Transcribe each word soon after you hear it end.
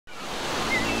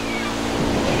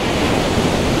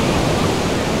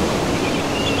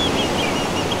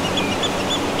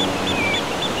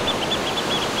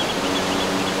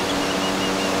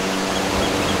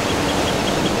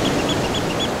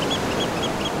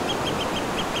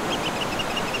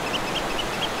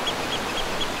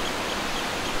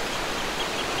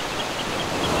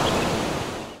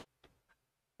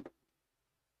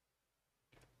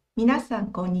皆さん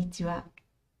こんにちは。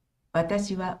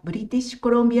私はブリティッシュ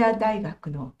コロンビア大学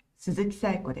の鈴木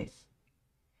紗江子です。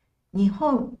日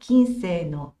本近世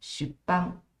の出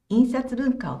版・印刷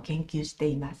文化を研究して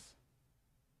います。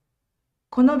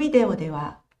このビデオで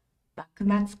は、幕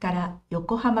末から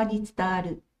横浜に伝わ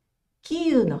る喜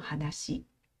遊の話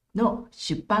の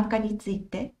出版化につい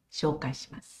て紹介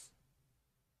します。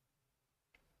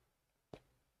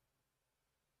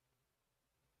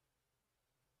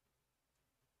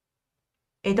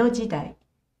江戸時代、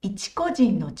一個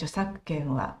人の著作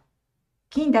権は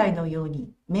近代のよう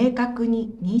に明確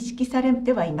に認識され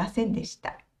てはいませんでし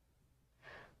た。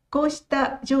こうし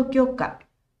た状況下、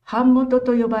版元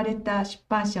と呼ばれた出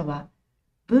版社は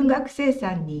文学生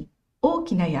産に大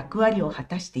きな役割を果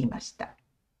たしていました。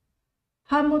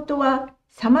版元は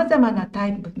さまざまなタ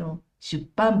イプの出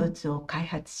版物を開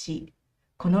発し、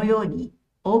このように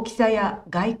大きさや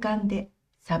外観で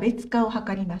差別化を図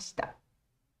りました。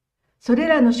それ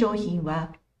らの商品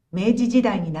は明治時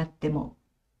代になっても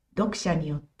読者に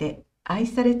よって愛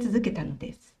され続けたの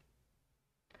です。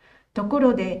とこ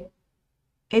ろで、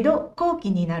江戸後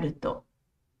期になると、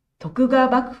徳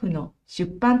川幕府の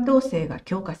出版統制が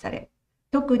強化され、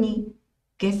特に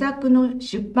戯作の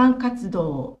出版活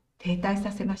動を停滞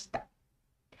させました。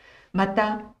ま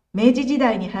た、明治時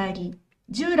代に入り、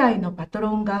従来のパト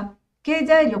ロンが経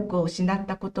済力を失っ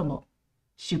たことも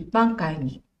出版界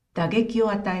に打撃を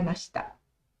与えました。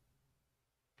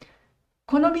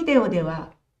このビデオで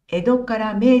は、江戸か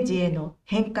ら明治への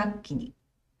変革期に、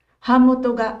版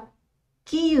元が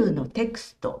喜遊のテク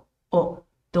ストを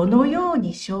どのよう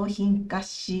に商品化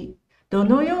し、ど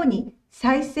のように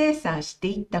再生産して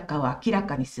いったかを明ら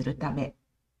かにするため、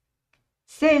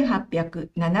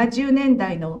1870年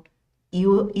代のい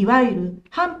わゆる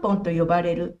版本と呼ば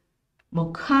れる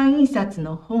木版印刷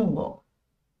の本を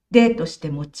例として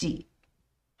用い、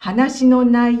話の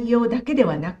内容だけで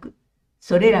はなく、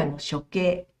それらの書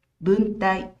形、文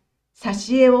体、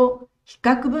挿絵を比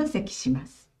較分析しま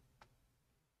す。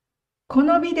こ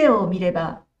のビデオを見れ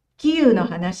ば、喜遊の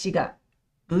話が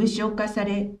文章化さ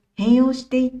れ変容し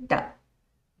ていった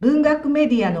文学メ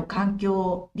ディアの環境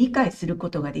を理解する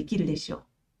ことができるでしょう。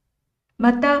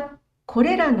また、こ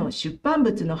れらの出版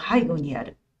物の背後にあ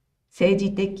る政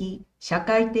治的、社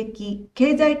会的、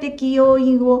経済的要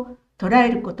因を捉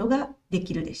えることがで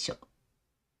きるでしょう。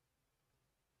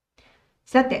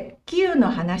さて、喜遊の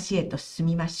話へと進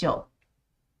みましょ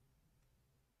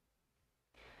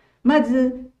う。ま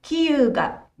ず、喜遊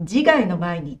が自害の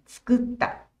前に作っ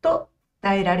たと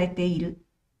伝えられている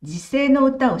時世の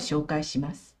歌を紹介し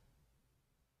ます。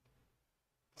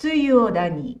露をだ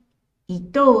に、伊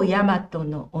藤大和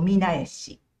のおみなえ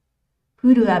し、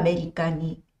降るアメリカ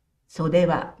に袖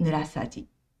は濡らさじ。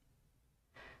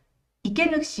池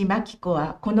主真紀子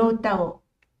はこの歌を、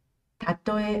た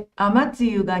とえ雨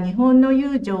露が日本の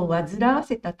友情を煩わ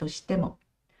せたとしても、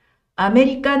アメ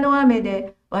リカの雨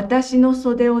で私の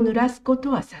袖を濡らすこと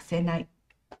はさせない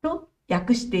と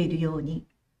訳しているように、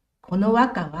この和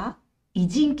歌は異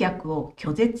人客を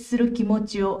拒絶する気持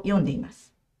ちを読んでいま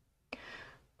す。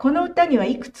この歌には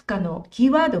いくつかのキ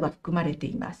ーワードが含まれて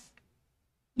います。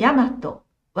大和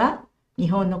は日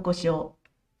本の呼称、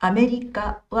アメリ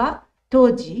カは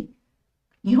当時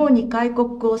日本に開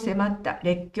国を迫った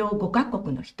列強5カ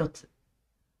国の一つ。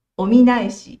おみなえ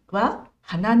しは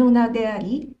花の名であ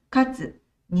り、かつ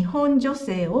日本女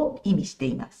性を意味して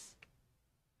います。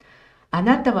あ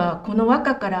なたはこの和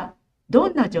歌から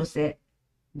どんな女性、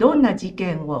どんな事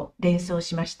件を連想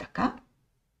しましたか？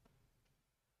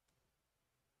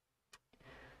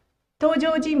登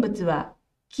場人物は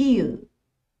喜遊、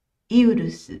イウル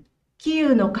ス、喜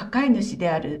遊の抱え主で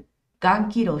ある顔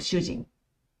喜郎主人、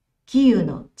喜遊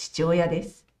の父親で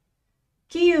す。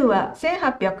喜遊は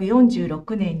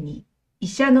1846年に医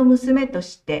者の娘と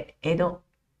して江戸、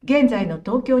現在の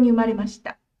東京に生まれまし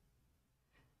た。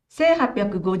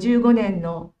1855年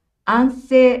の安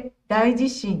政大地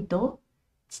震と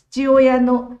父親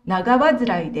の長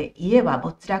患いで家は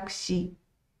没落し、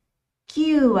喜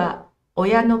遊は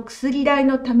親の薬代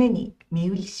のために身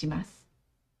売りします。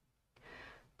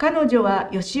彼女は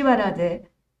吉原で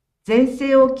全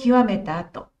盛を極めた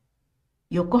後、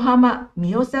横浜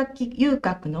三崎遊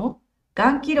郭の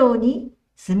顔喜郎に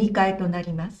住み替えとな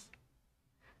ります。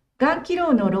顔喜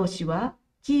郎の老子は、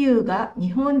喜遊が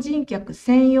日本人客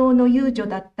専用の遊女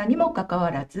だったにもかか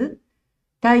わらず、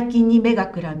大金に目が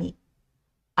くらみ、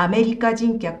アメリカ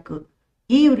人客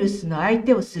イウルスの相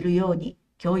手をするように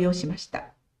強要しました。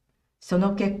そ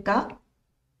の結果、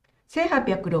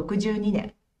1862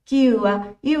年、喜遊は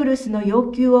イウルスの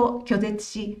要求を拒絶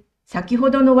し、先ほ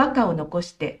どの和歌を残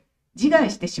して自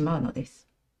害してしまうのです。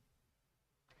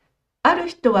ある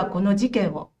人はこの事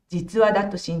件を実話だ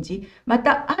と信じ、ま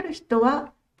たある人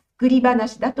は作り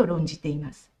話だと論じてい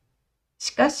ます。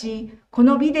しかし、こ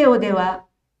のビデオでは、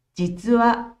実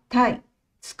話対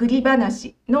作り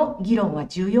話の議論は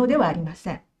重要ではありま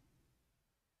せん。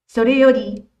それよ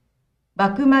り、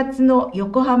幕末の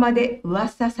横浜で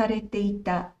噂されてい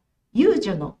た遊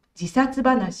女の自殺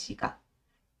話が、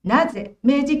なぜ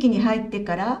明治期に入って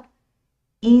から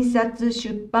印刷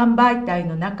出版媒体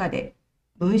の中で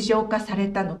文章化され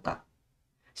たのか、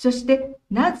そして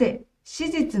なぜ史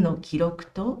実の記録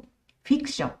とフィク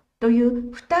ションとい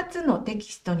う2つのテ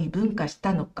キストに分化し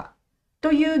たのか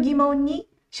という疑問に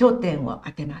焦点を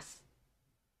当てます。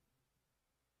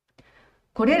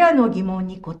これらの疑問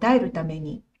に答えるため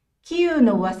に、喜遊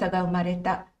の噂が生まれ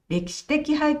た歴史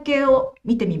的背景を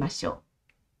見てみましょう。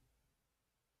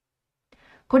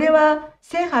これは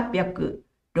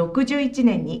1861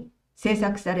年に制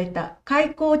作された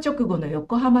開港直後の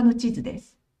横浜の地図で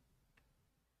す。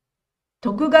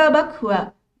徳川幕府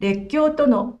は列強と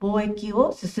の貿易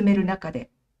を進める中で、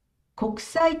国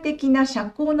際的な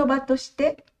社交の場とし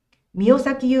て御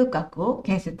崎遊郭を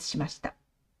建設しました。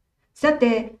さ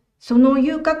て、その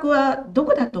遊郭はど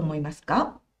こだと思います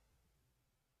か？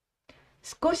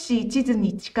少し地図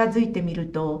に近づいてみ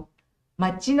ると、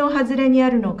町の外れにあ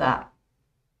るのが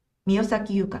御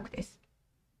崎遊郭です。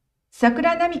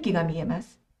桜並木が見えま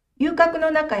す。遊郭の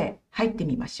中へ入って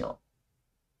みましょう。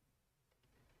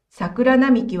桜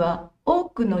並木は多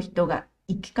くの人が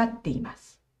行き交っていま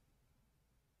す。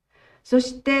そ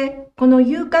してこの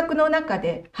遊郭の中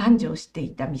で繁盛して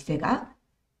いた店が、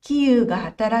喜遊が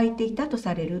働いていたと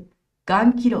される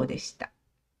雁木楼でした。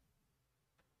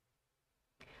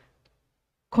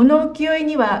この浮世絵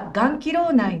には雁木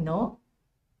楼内の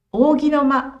扇の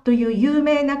間という有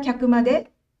名な客間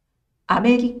で、ア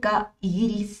メリカ、イギ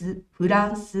リス、フラ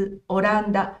ンス、オラ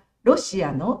ンダ、ロシ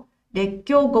アの列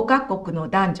強5カ国の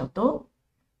男女と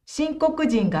新国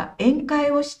人が宴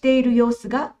会をしている様子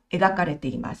が描かれて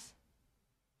います。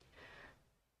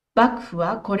幕府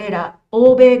はこれら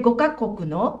欧米5カ国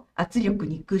の圧力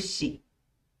に屈し、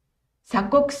鎖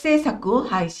国政策を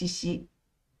廃止し、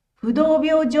不動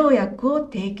病条約を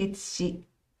締結し、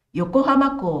横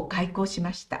浜港を開港し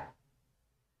ました。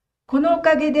このお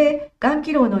かげで雁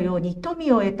木楼のように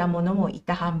富を得た者もい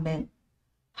た反面、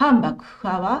反幕府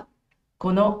派は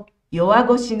この弱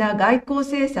腰な外交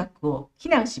政策を非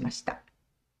難しました。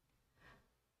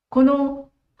この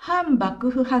反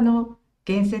幕府派の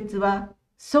言説は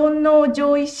尊皇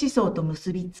攘夷思想と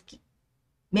結びつき、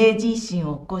明治維新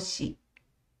を起こし、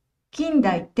近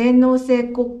代天皇制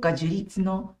国家樹立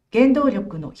の原動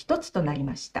力の一つとなり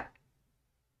ました。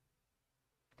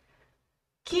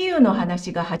喜遊の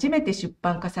話が初めて出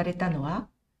版化されたのは、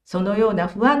そのような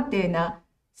不安定な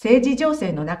政治情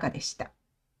勢の中でした。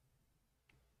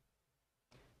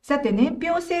さて、年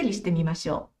表を整理してみまし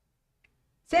ょ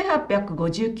う。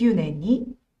1859年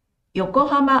に横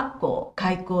浜港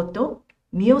開港と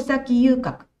御崎遊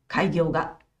郭開業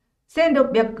が、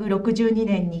1662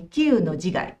年に喜遊の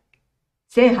自害、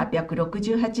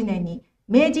1868年に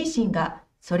明治維新が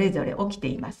それぞれ起きて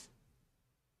います。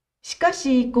しか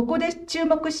し、ここで注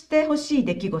目してほしい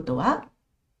出来事は、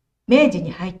明治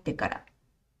に入ってから、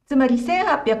つまり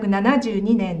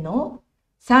1872年の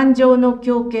三条の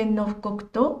狂犬の布告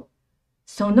と、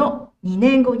その2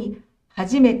年後に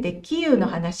初めて喜遊の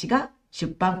話が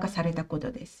出版化されたこ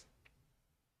とです。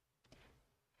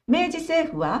明治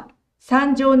政府は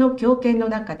三条の狂犬の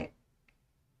中で、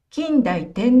近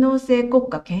代天皇制国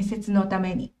家建設のた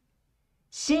めに、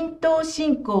神道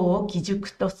信仰を基軸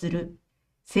とする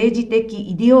政治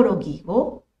的イデオロギー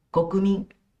を国民、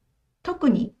特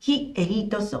に非エリー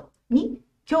ト層に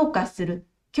強化する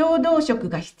共同色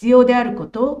が必要であるこ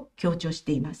とを強調し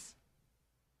ています。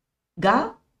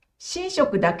が、神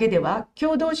職だけでは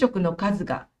共同色の数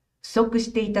が不足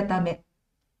していたため、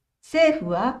政府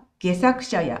は戯作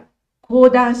者や講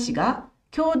談師が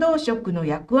共同色の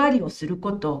役割をする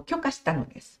ことを許可したの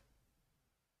です。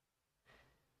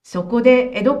そこ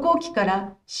で江戸後期か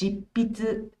ら執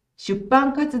筆、出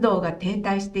版活動が停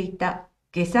滞していた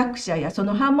戯作者やそ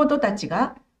の版元たち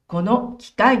がこの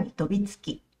機会に飛びつ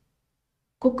き、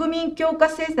国民強化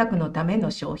政策のため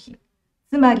の商品、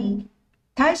つまり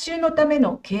大衆のため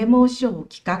の啓蒙書を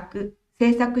企画、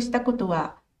制作したこと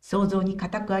は想像に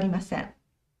難くありません。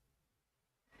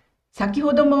先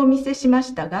ほどもお見せしま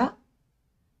したが、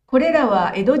これら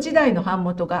は江戸時代の版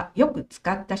元がよく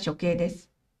使った書形で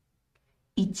す。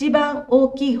一番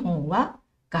大きい本は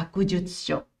学術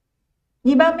書、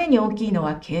2番目に大きいの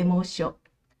は啓蒙書、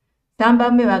3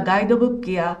番目はガイドブッ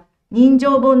クや人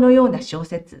情本のような小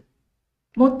説、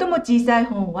最も小さい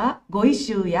本は語彙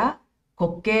集や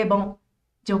滑稽本、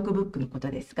ジョークブックのこと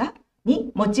ですが、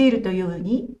に用いるという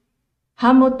に、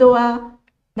版元は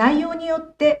内容によ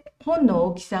って本の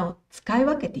大きさを使い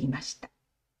分けていました。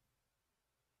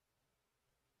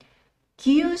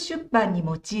喜遊出版に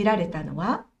用いられたの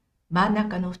は真ん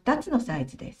中の2つのサイ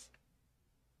ズです。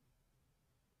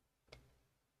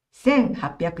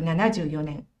1874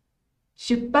年、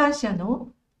出版社の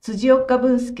辻岡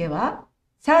文介は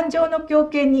三条の狂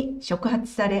犬に触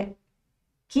発され、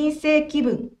近世紀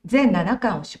文全7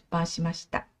巻を出版しまし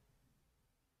た。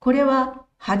これは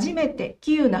初めて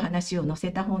喜遊の話を載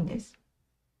せた本です。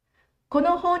こ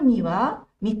の本には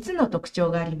3つの特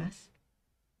徴があります。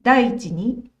第一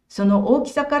に、その大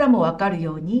きさからもわかる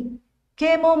ように、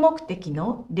啓蒙目的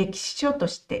の歴史書と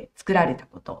して作られた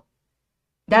こと。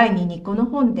第二に、この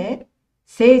本で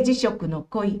政治色の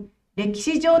濃い歴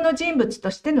史上の人物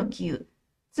としての喜遊、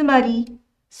つまり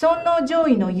尊皇攘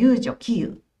夷の遊女喜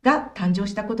遊が誕生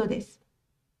したことです。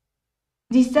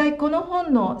実際この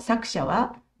本の作者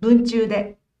は文中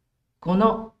で、こ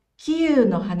の喜遊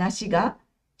の話が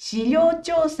資料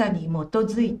調査に基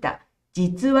づいた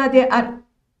実話である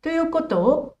ということ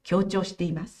を強調して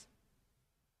います。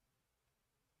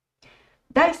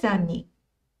第3に、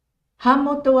版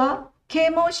元は啓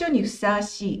蒙書にふさわ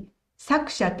しい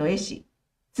作者と絵師、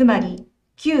つまり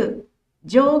旧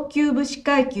上級武士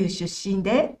階級出身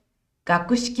で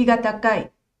学識が高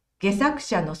い戯作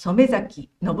者の染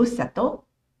崎信久と、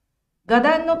画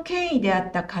壇の権威であ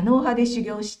った狩野派で修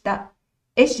行した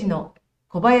絵師の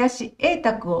小林栄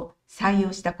卓を採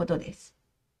用したことです。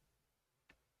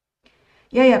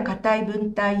やや硬い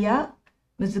文体や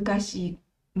難しい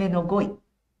目の語彙、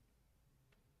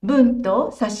文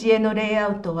と挿絵のレイア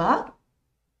ウトは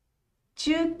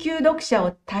中級読者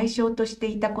を対象として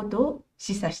いたことを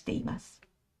示唆しています。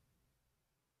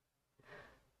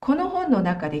この本の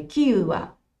中で喜遊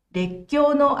は列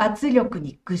強の圧力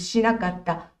に屈しなかっ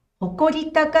た誇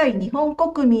り高い日本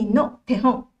国民の手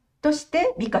本とし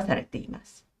て美化されていま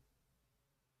す。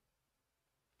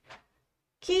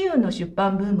喜遊の出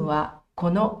版ブームは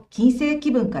この近世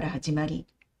紀文から始まり、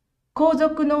後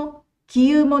続の喜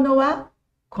遊物は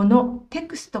このテ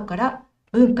クストから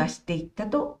分化していった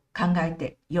と考え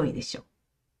てよいでしょう。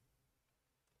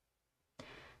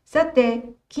さ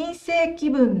て、近世紀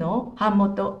文の版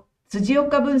元、辻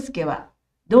岡文介は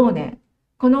同年、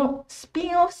このスピ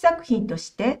ンオフ作品とし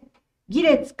て義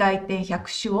列回転百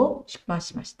首を出版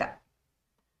しました。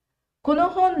この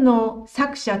本の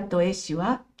作者と絵師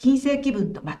は近世紀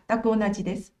文と全く同じ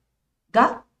です。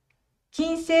が、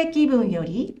近世紀文よ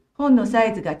り本のサ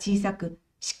イズが小さく、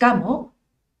しかも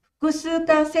複数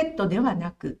巻セットでは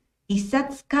なく、一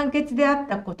冊完結であっ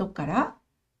たことから、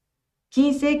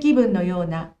近世紀文のよう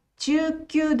な中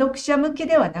級読者向け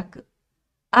ではなく、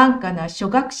安価な初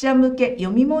学者向け読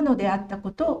み物であった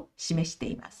ことを示して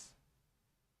います。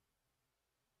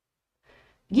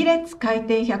義列回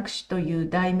転百首という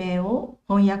題名を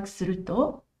翻訳する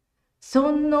と、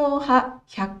尊皇派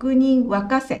百人和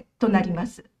歌選となりま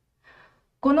す。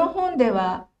この本で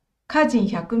は、歌人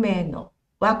100名の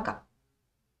和歌、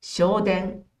小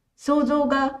伝、肖像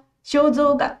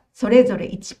がそれぞれ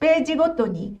1ページごと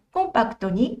にコンパクト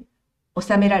に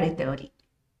収められており、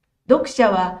読者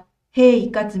は平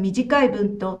易かつ短い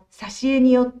文と挿絵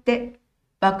によって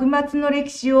幕末の歴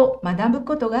史を学ぶ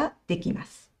ことができま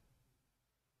す。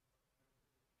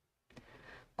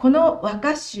この和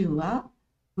歌集は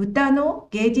歌の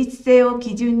芸術性を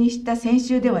基準にした選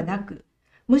集ではなく、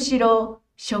むしろ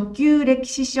初級歴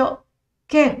史書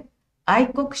兼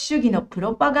愛国主義のプ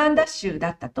ロパガンダ集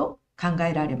だったと考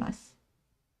えられます。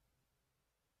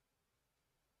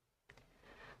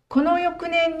この翌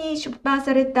年に出版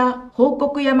された報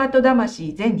国大和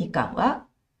魂全2巻は、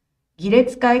義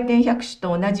列回転百首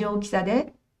と同じ大きさ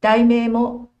で、題名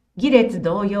も義列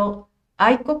同様、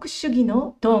愛国主義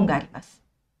のトーンがあります。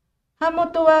版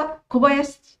元は小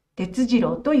林哲次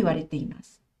郎と言われていま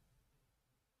す。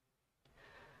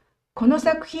この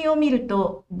作品を見る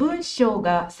と、文章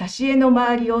が挿絵の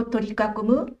周りを取り囲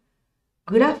む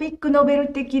グラフィックノベ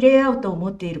ル的レイアウトを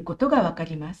持っていることがわか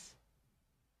ります。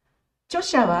著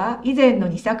者は以前の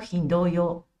2作品同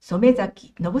様、染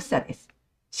崎信久です。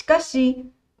しか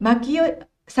し、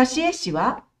挿絵師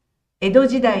は江戸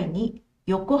時代に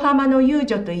横浜の遊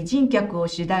女と異人客を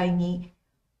主題に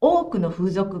多くの風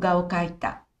俗画を描い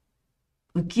た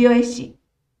浮世絵師、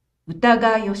歌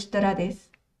川義虎で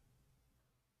す。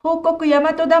報国大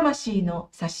和魂の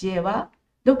挿絵は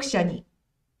読者に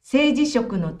政治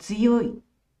色の強い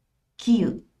喜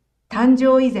遊誕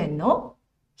生以前の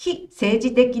非政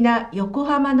治的な横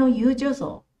浜の遊女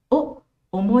像を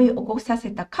思い起こさ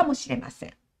せたかもしれませ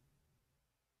ん。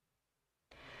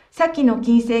先の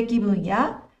近世紀文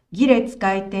や義列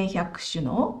回転百首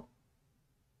の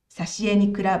挿絵に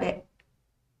比べ、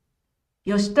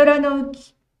義虎の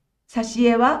挿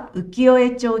絵は浮世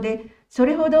絵調でそ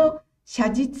れほど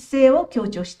写実性を強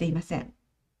調していません。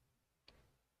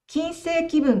近世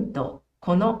紀文と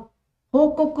この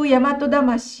報国大和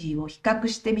魂を比較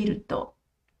してみると、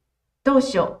当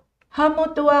初、版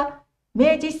元は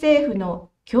明治政府の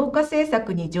強化政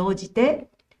策に乗じて、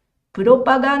プロ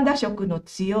パガンダ色の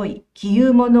強い喜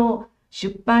遊物を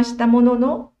出版したもの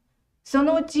の、そ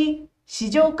のうち市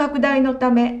場拡大のた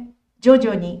め、徐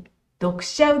々に読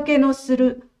者受けのす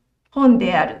る本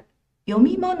である読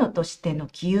み物としての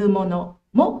喜遊物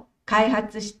も開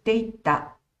発していっ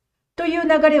たという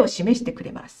流れを示してく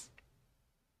れます。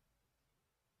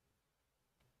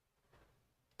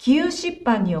喜遊出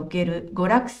版における娯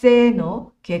楽性へ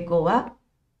の傾向は、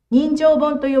人情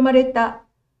本と読まれた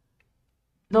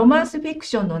ロマンスフィク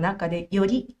ションの中でよ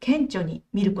り顕著に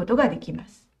見ることができま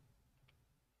す。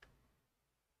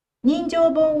人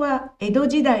情本は江戸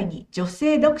時代に女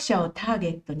性読者をターゲ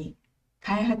ットに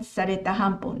開発された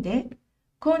版本で、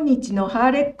今日のハ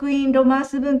ーレックインロマン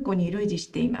ス文庫に類似し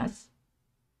ています。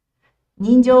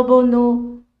人情本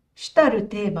の主たる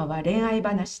テーマは恋愛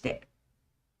話で、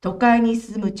都会に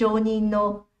住む町人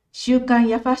の習慣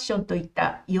やファッションといっ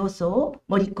た要素を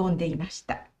盛り込んでいまし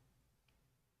た。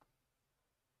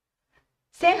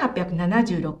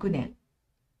1876年、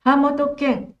版元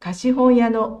兼貸本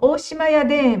屋の大島屋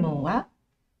伝右衛門は、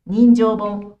人情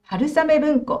本春雨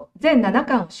文庫全7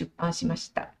巻を出版しまし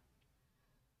た。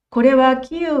これは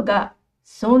喜遊が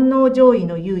尊皇攘夷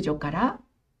の遊女から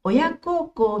親孝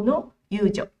行の遊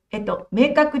女へと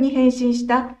明確に変身し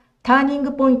たターニン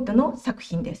グポイントの作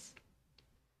品です。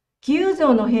喜遊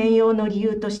像の変容の理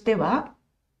由としては、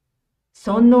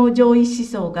尊皇攘夷思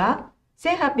想が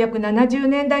1870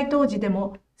年代当時で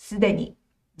もすでに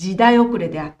時代遅れ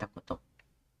であったこと、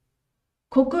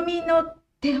国民の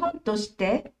手本とし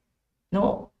て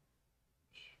の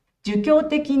儒教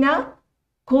的な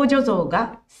公女像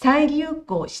が再流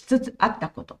行しつつあった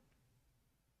こと、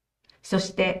そ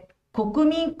して国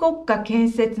民国家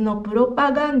建設のプロ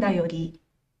パガンダより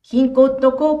貧困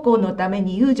と孝行のため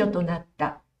に遊女となっ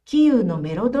た喜遊の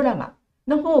メロドラマ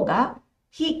の方が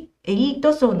非エリー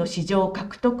ト層の市場を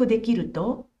獲得できる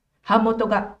と版元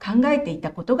が考えてい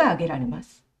たことが挙げられま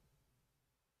す。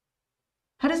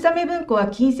春雨文庫は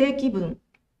近世紀文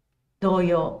同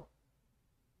様、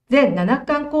全7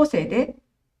巻構成で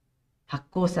発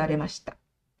行されました。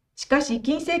しかし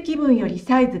近世紀文より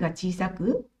サイズが小さ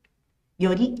く、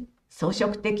より装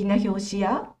飾的な表紙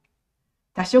や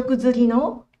多色刷り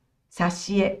の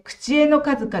挿絵、口絵の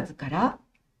数々から、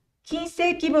近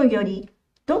世紀文より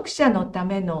読者のた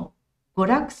めの娯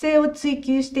楽性を追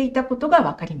求していたことが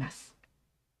わかります。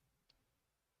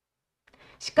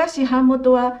しかし版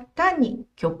元は単に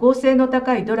虚構性の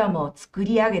高いドラマを作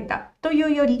り上げたとい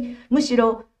うより、むし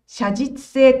ろ写実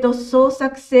性と創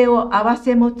作性を併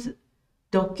せ持つ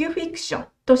ドキュフィクション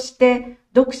として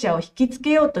読者を引きつ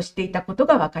けようとしていたこと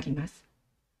がわかります。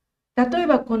例え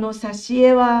ばこの挿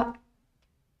絵は、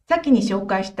先に紹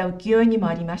介した浮世絵にも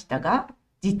ありましたが、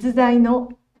実在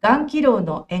の雁木楼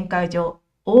の宴会場、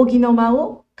扇の間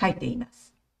を描いていま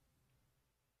す。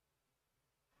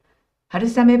春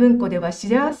雨文庫では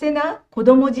幸せな子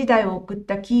供時代を送っ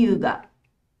た喜遊が、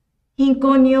貧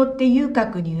困によって遊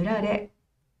郭に売られ、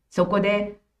そこ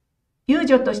で遊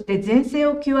女として全盛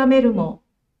を極めるも、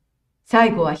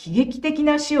最後は悲劇的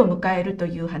な死を迎えると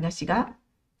いう話が、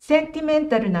センティメン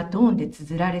タルなトーンで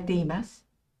綴られています。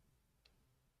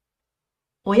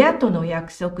親との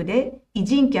約束で異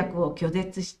人客を拒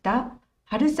絶した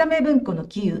春雨文庫の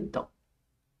喜遊と、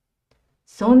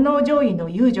尊皇攘夷の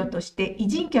遊女として異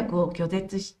人客を拒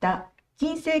絶した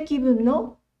近世紀文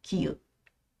の喜遊。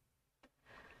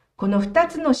この2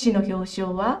つの詩の表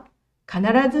彰は必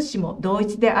ずしも同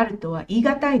一であるとは言い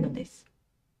難いのです。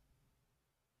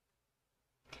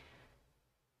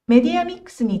メディアミッ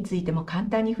クスについても簡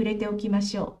単に触れておきま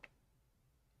しょう。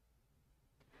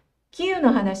喜遊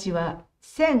の話は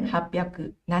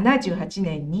1878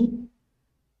年に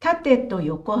盾と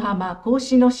横浜孔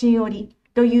子の新織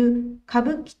という歌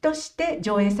舞伎として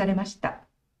上映されました。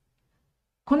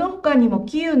この他にも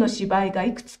喜遊の芝居が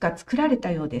いくつか作られ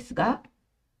たようですが、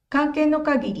関係の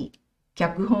限り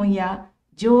脚本や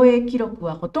上映記録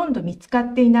はほとんど見つか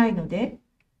っていないので、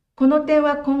この点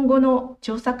は今後の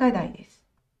調査課題です。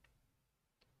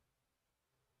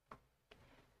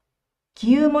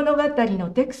喜遊物語の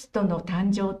テクストの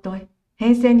誕生と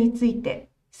変遷について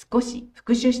少し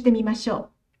復習してみましょう。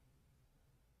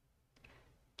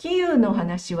喜遊の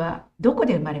話はどこ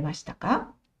で生まれました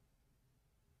か？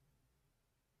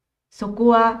そこ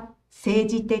は政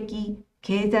治的、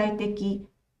経済的、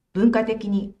文化的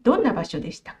にどんな場所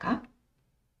でしたか？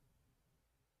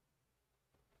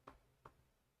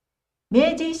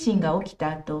明治維新が起きた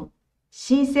後、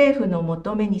新政府の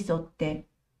求めに沿って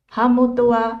版元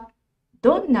は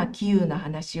どんな杞憂な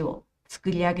話を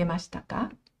作り上げましたか？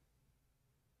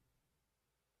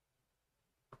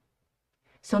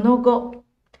その後、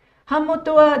版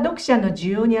元は読者の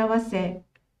需要に合わせ、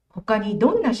他に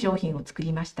どんな商品を作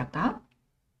りましたか？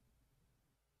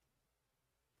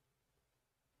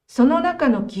その中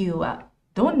の杞憂は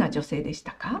どんな女性でし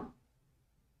たか？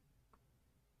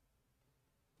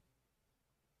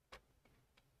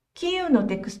杞憂の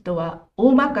テクストは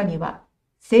大まかには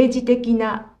政治的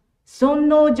な尊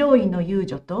皇攘夷の遊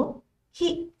女と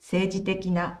非政治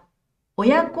的な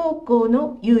親孝行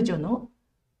の遊女の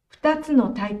2つの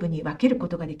タイプに分けるこ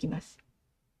とができます。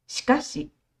しか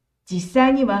し、実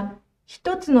際には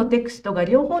一つのテクストが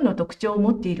両方の特徴を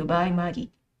持っている場合もあ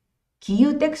り、杞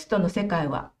憂テクストの世界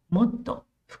はもっと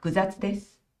複雑で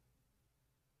す。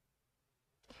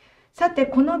さて、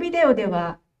このビデオで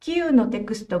は、杞憂のテ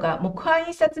クストが木版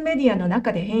印刷メディアの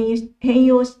中で変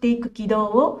容していく軌道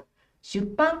を出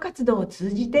版活動を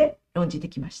通じて論じて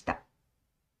きました。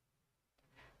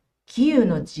杞憂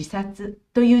の自殺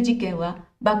という事件は、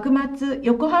幕末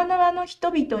横浜の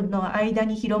人々の間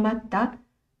に広まった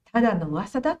ただの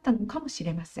噂だったのかもし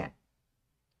れません。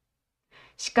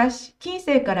しかし、近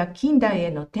世から近代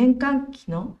への転換期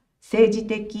の政治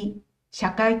的、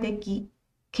社会的、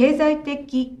経済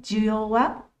的需要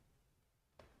は、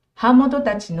版元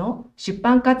たちの出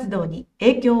版活動に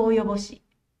影響を及ぼし、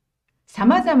さ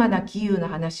まざまな杞憂の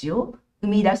話を生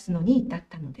み出すのに至っ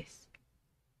たのです。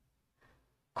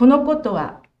このこと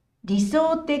は理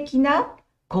想的な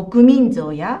国民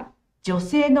像や女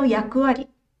性の役割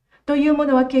というも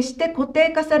のは決して固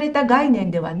定化された概念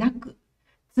ではなく、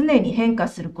常に変化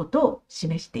することを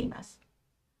示しています。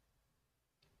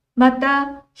ま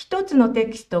た、一つのテ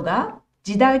キストが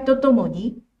時代ととも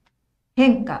に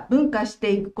変化、分化し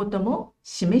ていくことも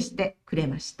示してくれ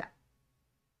ました。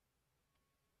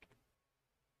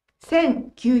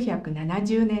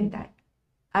1970年代、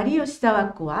有吉佐和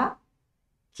子は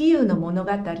杞憂の物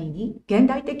語に現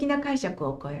代的な解釈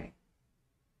を加え、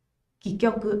戯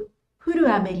曲「フ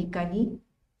ルアメリカ」に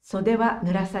袖は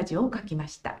濡らさじを書きま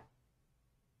した。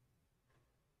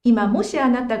今、もしあ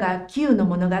なたが杞憂の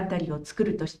物語を作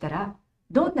るとしたら、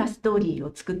どんなストーリー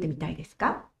を作ってみたいです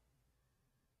か？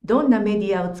どんなメデ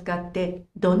ィアを使って、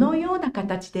どのような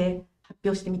形で発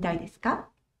表してみたいですか？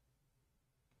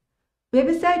ウェ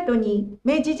ブサイトに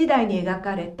明治時代に描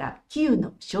かれた杞憂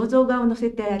の肖像画を載せ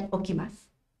ておきます。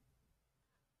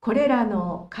これら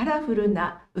のカラフル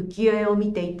な浮世絵を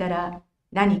見ていたら、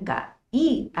何か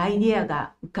いいアイデア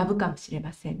が浮かぶかもしれ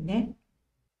ませんね。